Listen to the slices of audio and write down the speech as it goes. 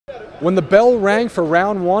When the bell rang for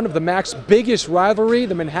round one of the MAC's biggest rivalry,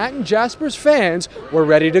 the Manhattan Jaspers fans were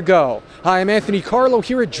ready to go. Hi, I'm Anthony Carlo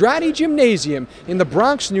here at Draddy Gymnasium in the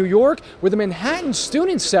Bronx, New York, where the Manhattan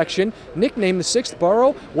student section, nicknamed the 6th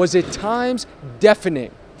borough, was at times deafening.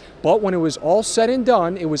 But when it was all said and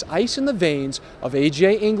done, it was ice in the veins of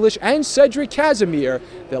A.J. English and Cedric Casimir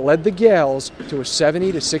that led the Gaels to a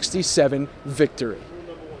 70-67 victory.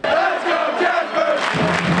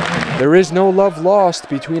 There is no love lost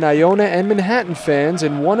between Iona and Manhattan fans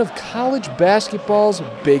in one of college basketball's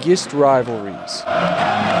biggest rivalries.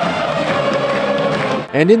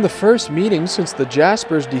 And in the first meeting since the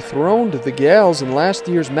Jaspers dethroned the Gaels in last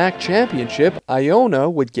year's MAC championship, Iona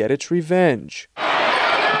would get its revenge.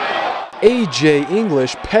 A.J.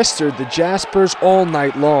 English pestered the Jaspers all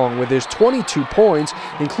night long with his 22 points,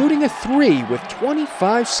 including a 3 with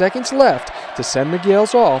 25 seconds left to send the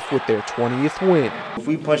Gaels off with their 20th win. If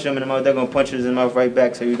we punch them in the mouth, they're going to punch us in the mouth right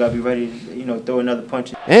back, so you got to be ready to, throw another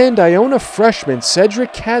punch. And Iona freshman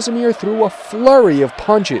Cedric Casimir threw a flurry of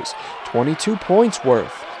punches, 22 points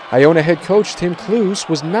worth. Iona head coach Tim Cluse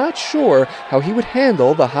was not sure how he would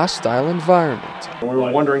handle the hostile environment. We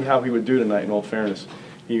were wondering how he would do tonight, in all fairness.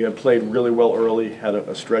 He had played really well early, had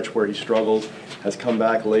a stretch where he struggled, has come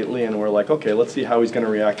back lately, and we're like, okay, let's see how he's going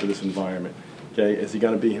to react to this environment. Okay, is he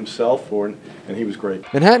going to be himself, and he was great.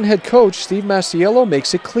 Manhattan head coach Steve Masiello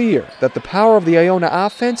makes it clear that the power of the Iona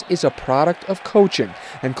offense is a product of coaching,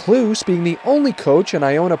 and Cluse, being the only coach in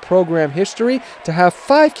Iona program history to have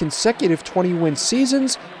 5 consecutive 20-win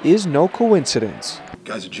seasons, is no coincidence. The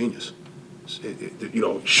guy's a genius.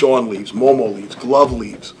 Sean leaves, Momo leaves, Glove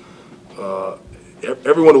leaves.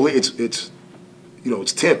 Everyone who leaves, it's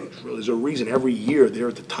Tim. There's a reason every year they're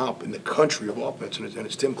at the top in the country of offense, and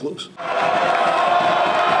it's Tim Cluse.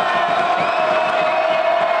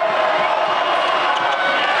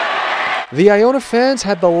 The Iona fans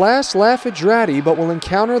had the last laugh at Draddy, but will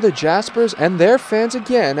encounter the Jaspers and their fans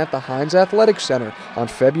again at the Heinz Athletic Center on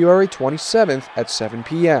February 27th at 7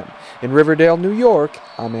 p.m. In Riverdale, New York,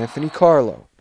 I'm Anthony Carlo.